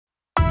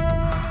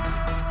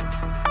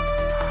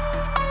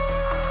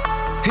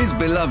His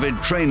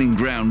beloved training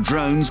ground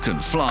drones can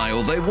fly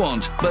all they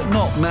want, but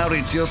not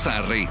Maurizio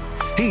Sarri.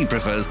 He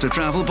prefers to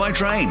travel by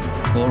train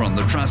or on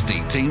the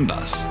trusty team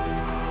bus.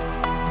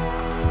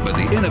 But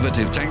the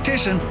innovative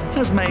tactician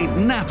has made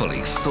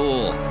Napoli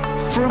soar.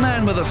 For a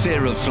man with a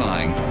fear of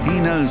flying,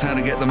 he knows how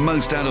to get the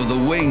most out of the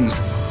wings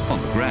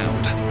on the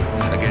ground.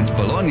 Against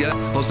Bologna,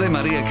 Jose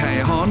Maria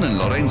Callejon and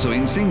Lorenzo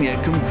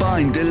Insigne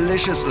combined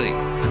deliciously.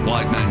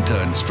 Wide man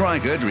turned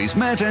striker Dries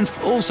Mertens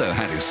also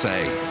had his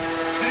say.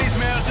 Dries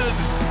Mertens,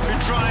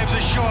 who drives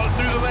a shot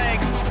through the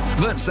legs.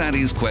 But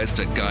Sarri's quest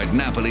to guide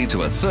Napoli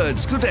to a third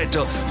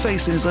Scudetto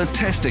faces a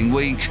testing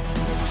week.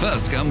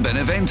 First come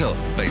Benevento,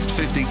 based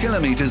 50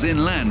 kilometres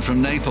inland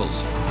from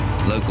Naples.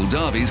 Local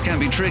derbies can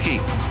be tricky,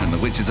 and the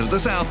Witches of the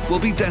South will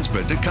be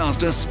desperate to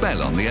cast a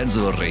spell on the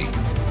Azzurri.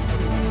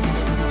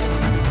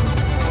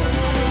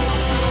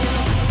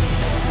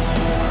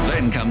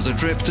 Then comes a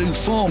trip to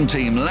form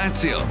team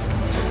Lazio.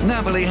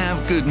 Napoli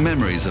have good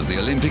memories of the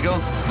Olimpico.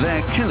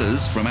 Their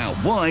killers from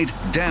out wide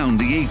downed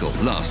the Eagle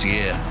last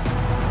year.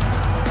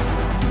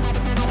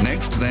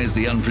 Next, there's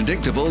the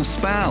unpredictable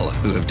Spal,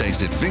 who have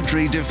tasted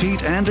victory,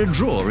 defeat and a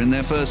draw in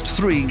their first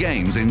 3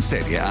 games in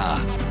Serie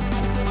A.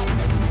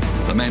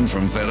 The men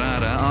from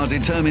Ferrara are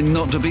determined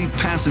not to be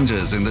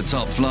passengers in the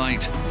top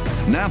flight.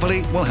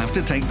 Napoli will have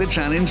to take the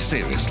challenge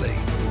seriously.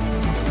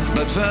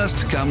 But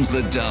first comes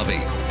the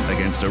derby,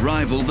 against a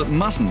rival that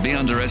mustn't be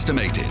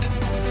underestimated.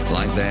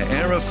 Like their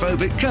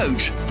aerophobic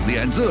coach, the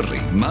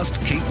Azzurri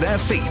must keep their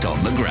feet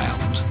on the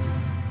ground.